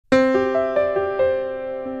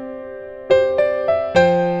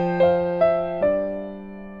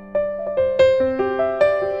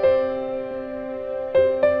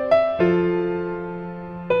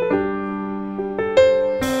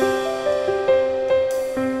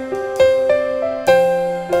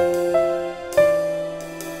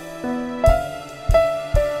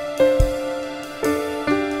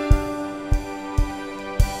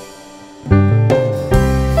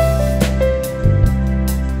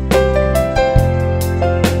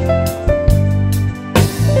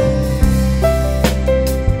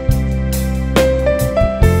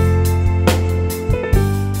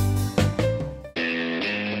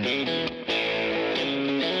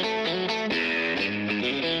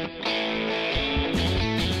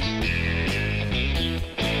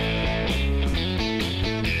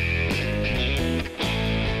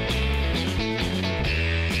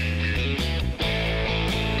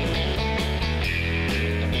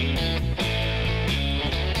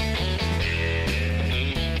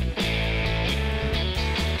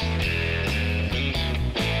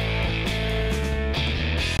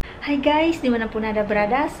Hai guys, dimanapun Anda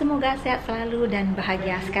berada, semoga sehat selalu dan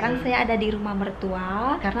bahagia. Sekarang saya ada di rumah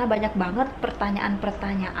mertua karena banyak banget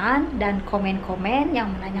pertanyaan-pertanyaan dan komen-komen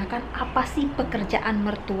yang menanyakan apa sih pekerjaan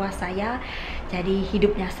mertua saya. Jadi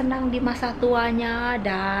hidupnya senang di masa tuanya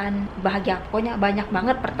dan bahagia. Pokoknya banyak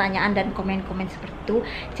banget pertanyaan dan komen-komen seperti itu.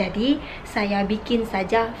 Jadi saya bikin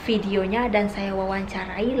saja videonya dan saya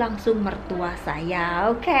wawancarai langsung mertua saya.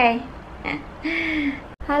 Oke.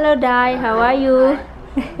 Halo Dai, how are you?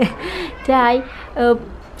 Dai,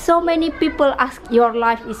 so many people ask your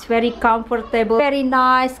life is very comfortable, very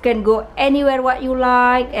nice, can go anywhere what you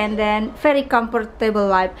like, and then very comfortable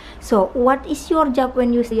life. So what is your job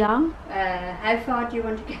when you're young? How far do you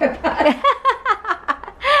want to go back?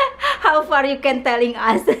 How far you can telling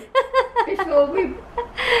us? Before we,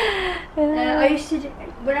 I used to do,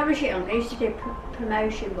 when I was young, I used to do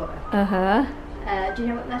promotion work. Do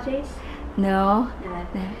you know what that is? No. No.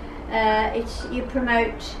 It's you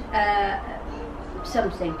promote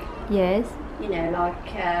something. Yes. You know, like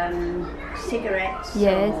cigarettes.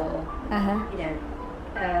 Yes. Or you know,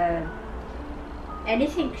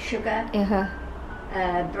 anything sugar.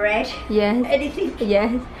 Bread. Yes. Anything.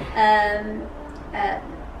 Yes.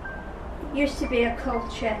 Used to be a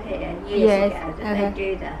culture here years ago that they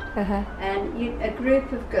do that, and a group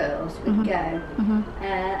of girls would go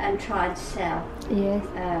and try and sell. Yes.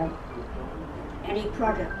 Any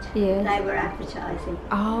product Yes. they were advertising.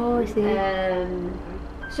 Oh, I see.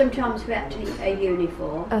 Sometimes we had to a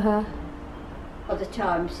uniform. Other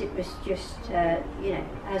times it was just you know,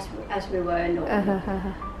 as we were normal.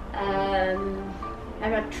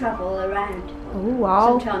 And I'd travel around. Oh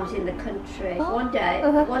wow. Sometimes in the country. One day,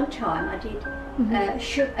 one time I did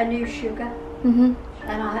a new sugar, and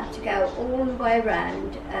I had to go all the way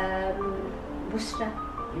around Worcester.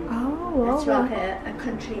 Oh wow. It's like a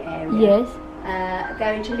country area. Yes.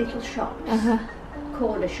 Going to little shops,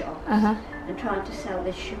 corner shops, and trying to sell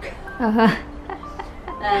this sugar.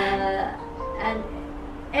 And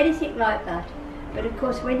anything like that. But of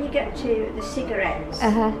course, when you get to the cigarettes,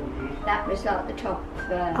 that was like the top.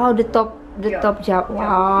 The top job.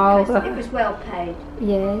 Wow. Because it was well paid.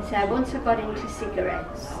 Yes. So once I got into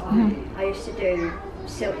cigarettes, I used to do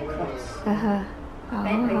silk cross.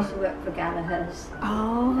 I used to work for Gallagher's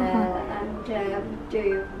and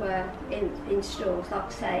do in stores,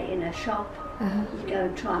 like say in a shop. You go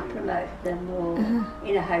and try and promote them, or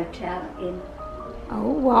in a hotel. Oh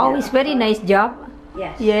wow, it's very nice job.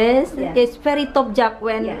 Yes. Yes, Yeah. it's very top job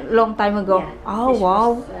when long time ago. Yeah. Oh This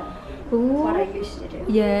wow. was, what I used to do.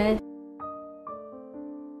 Yes.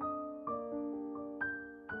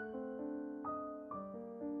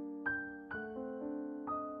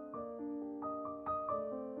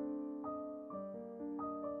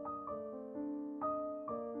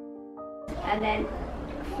 And then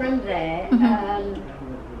from there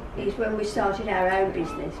is when we started our own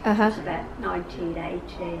business, which was about 1980,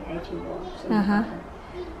 81, something like that.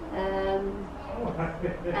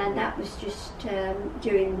 And that was just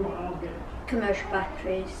doing commercial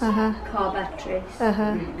batteries, car batteries,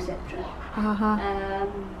 etc.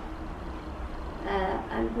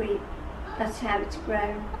 And that's how it's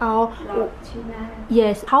grown. Oh. Like to now.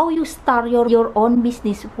 Yes. How you start your own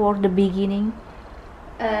business for the beginning?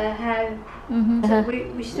 So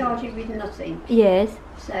we started with nothing. Yes.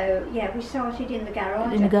 So yeah, we started in the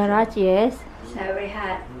garage. In the garage, yes. So we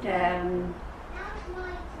had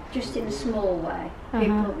just in a small way.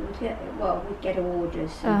 People would get, we'd get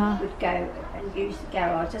orders and we'd go and use the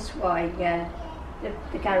garage. That's why the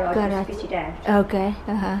garage was fitted out. Okay.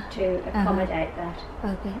 To accommodate that.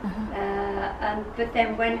 Okay. But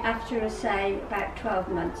then when after say about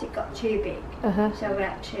 12 months it got too big, so we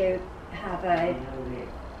had to have a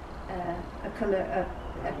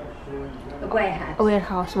warehouse. A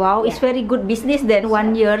warehouse. Wow, it's very good business then.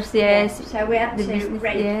 1 year, yes. Yeah. So we had The to business,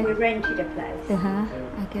 rent. yeah. We rented a place.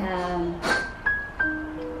 Okay.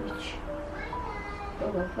 Which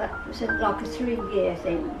that was like a 3-year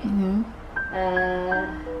thing.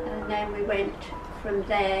 And then we went from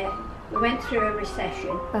there. We went through a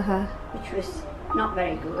recession, which was not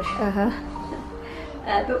very good.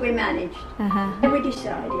 But we managed. And we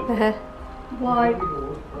decided, why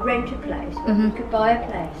rent a place when we could buy a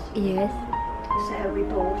place? Yes. So we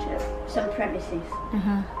bought some premises.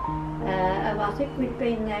 And I think we'd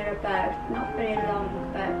been there about, not very long,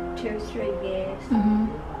 about 2-3 years.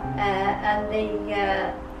 And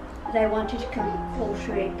they wanted to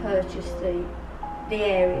compulsory purchase the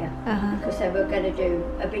area because they were going to do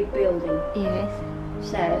a big building. Yes.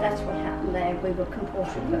 So that's what happened there. We were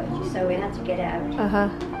compulsory purchase, so we had to get out.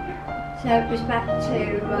 So it was back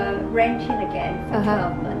to renting again for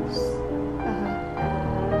 12 months.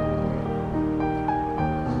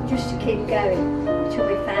 just to keep going until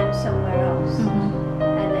we found somewhere else.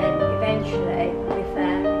 And then eventually we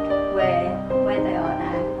found where they are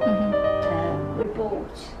now. We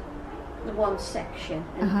bought the one section,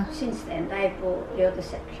 and since then they bought the other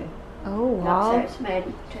section. Oh So wow. it's made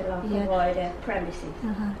it to like a wider premises.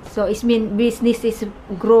 So it means business is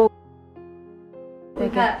grow.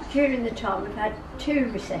 We've had, during the time, we've had 2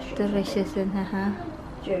 recessions. The recession.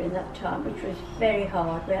 During that time, which was very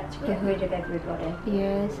hard. We had to get rid of everybody.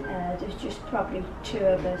 Yes. There's just probably 2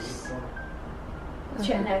 of us. No,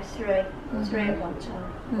 3 at one time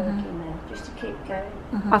working there, just to keep going.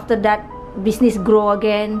 After that, business grow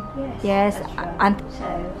again. Yes. That's right. And So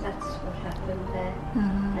that's what happened there.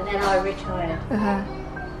 And then I retired,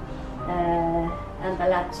 and the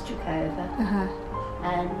lads took over,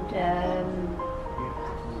 and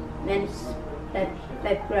then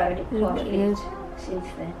they've grown it quite a bit since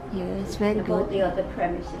then. yes, very They bought good. the other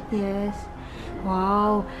premises. Yes.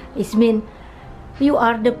 Wow. It means you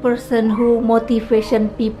are the person who motivation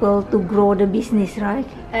people to grow the business, right?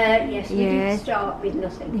 Yes, we did Yes. start with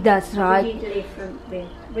nothing. That's right. We did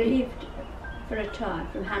live we lived for a time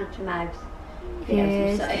from hand to mouth.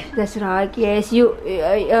 Yes, So that's right. Yes, you we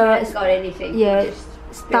haven't got anything. we yes,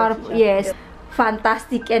 just start. built it up. Yes,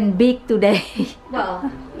 fantastic and big today. Well,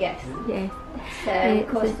 yes. Yes, So of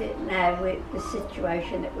course now with the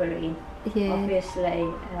situation that we're in, yes. obviously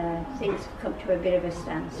things have come to a bit of a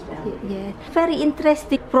standstill. Yeah, very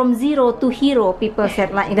interesting. From zero to hero, people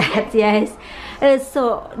said like that. Yes.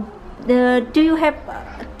 So, do you have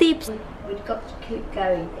tips? We've got to keep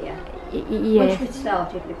going here. Yes. Once we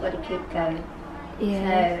started, we've got to keep going.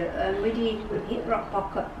 Yes. So we hit rock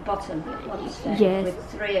bottom once Yes. with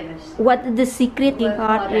 3 of us. What the secret Work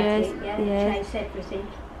part? hard at Yes. it, Yes. chase everything.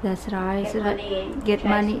 That's right. Get money in. Get chase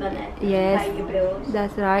money. Yes. Pay your bills.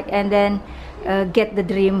 That's right. And then get the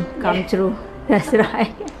dream come true. That's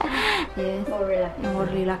right. Yes. More relaxed. More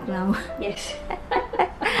relaxed now. Yes.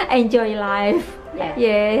 Enjoy life. Yeah.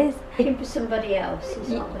 Yes. Working for somebody else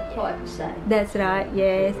is not quite the same. That's right.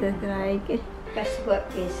 Yes. That's right. Best to work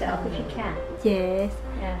for yourself if you can. Yes.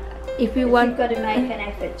 Yeah. If you But want. you've got to make an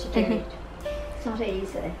effort to do it. It's not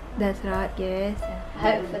easy. That's right. Yes.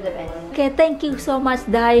 Hope for the best. Okay. Thank you so much,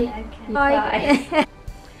 Dai. Okay. Bye. Bye.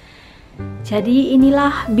 Jadi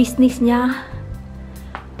inilah bisnisnya.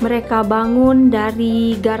 Mereka bangun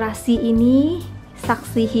dari garasi ini,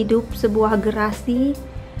 saksi hidup sebuah garasi.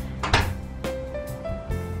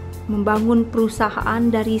 Membangun perusahaan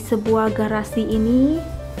dari sebuah garasi ini.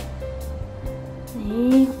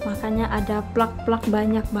 Nih, makanya ada plak-plak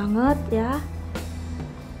banyak banget ya.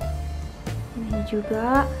 Ini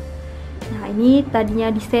juga. Nah, ini tadinya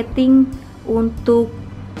disetting untuk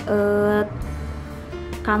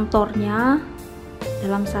kantornya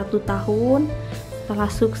dalam 1 tahun. Setelah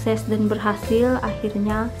sukses dan berhasil,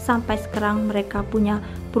 akhirnya sampai sekarang mereka punya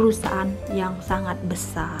perusahaan yang sangat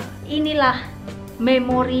besar. Inilah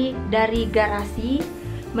memori dari garasi.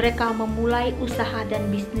 Mereka memulai usaha dan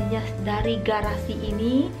bisnisnya dari garasi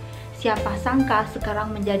ini. Siapa sangka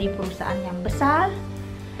sekarang menjadi perusahaan yang besar.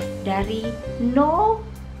 Dari 0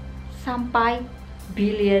 sampai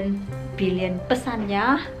billion.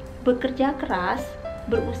 Pesannya, bekerja keras,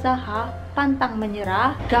 berusaha, pantang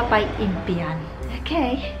menyerah, gapai impian.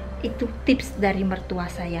 Oke, itu tips dari mertua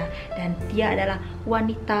saya. Dan dia adalah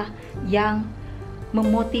wanita yang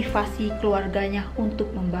memotivasi keluarganya untuk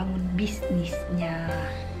membangun bisnisnya.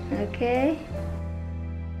 Oke.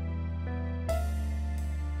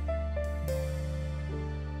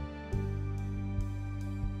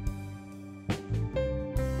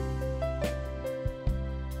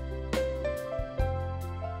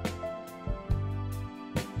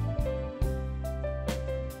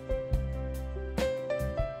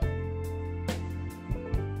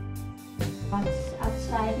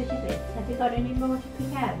 Outside a bit. Have you got any more to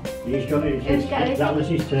pick out? He's got it. Who's got it? That was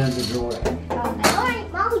his turn to draw it.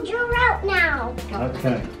 Alright, Mom, you're out now.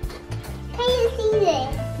 Okay. Can you see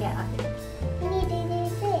this? Yeah, I think. Can you do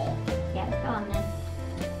this? Yeah, go on then.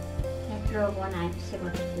 Let's draw one out, see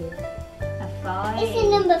what it is. A 5. It's a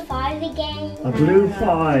number 5 again. A blue You've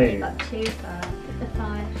 5. got 2 5. Put the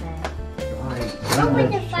 5 there. Right. I'll put Number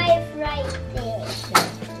the 5 right there.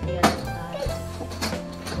 The other side.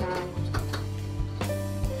 Right.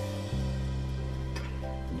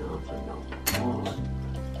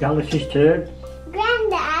 Dallas's turn.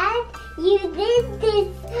 Granddad, you did this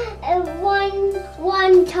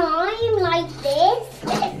one time like this.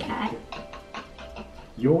 Okay.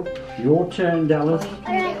 Your turn, Dallas. Or you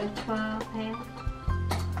can do a 12 here.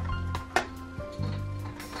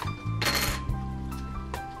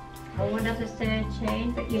 I want another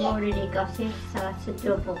 13, but you've already got it, so that's a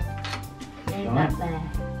double. Leave that there.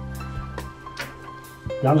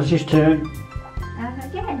 Dallas's turn.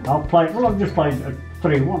 Again. I'll play. Well, I've just played a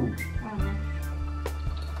 3-1.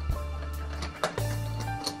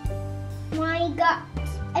 I got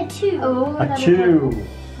a 2. Oh, A 2.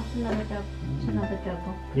 Another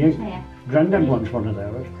double. Yeah. Saya. Granddad wants one of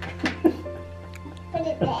those. Put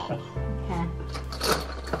it there. Okay.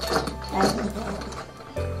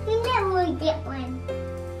 You never get one.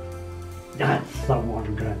 That's the one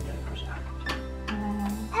Granddad was at.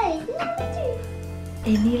 Oh, it's number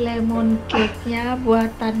 2. Ini lemon cake-nya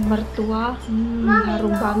buatan mertua.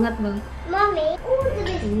 Harum banget banget. Mommy, all the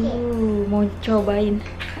biscuits. Mau cobain.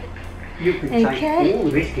 You could Okay. take all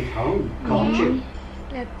this at home, can't you?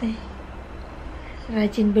 Lihat deh.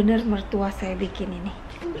 Rajin bener mertua saya bikin ini.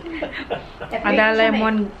 Ada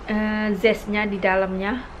lemon zestnya di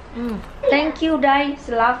dalamnya. Thank you, Dari. It's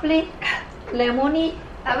lovely. Lemony.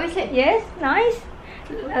 Oh, is it? Yes, nice.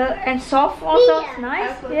 And soft also. Iya.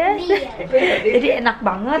 Nice. Yes. Iya. Jadi enak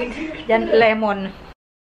banget dan lemon.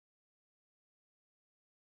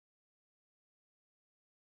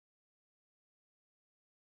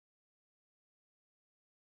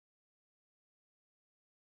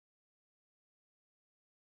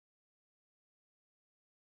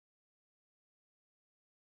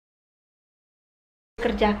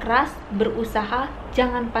 Kerja keras, berusaha,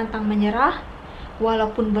 jangan pantang menyerah,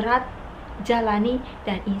 walaupun berat, jalani,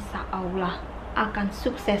 dan insya Allah akan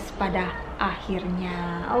sukses pada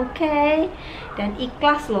akhirnya. Oke. Dan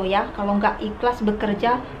ikhlas loh ya. Kalau nggak ikhlas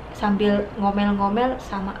bekerja sambil ngomel-ngomel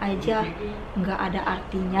sama aja nggak ada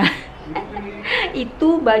artinya.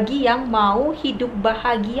 Itu bagi yang mau hidup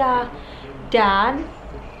bahagia dan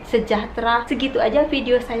sejahtera. Segitu aja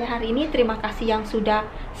video saya hari ini. Terima kasih yang sudah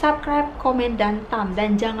subscribe, komen, dan thumb.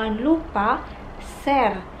 Dan jangan lupa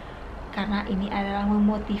share, karena ini adalah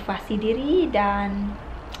memotivasi diri dan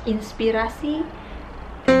inspirasi.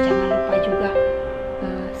 Dan jangan lupa juga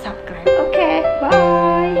subscribe. Oke.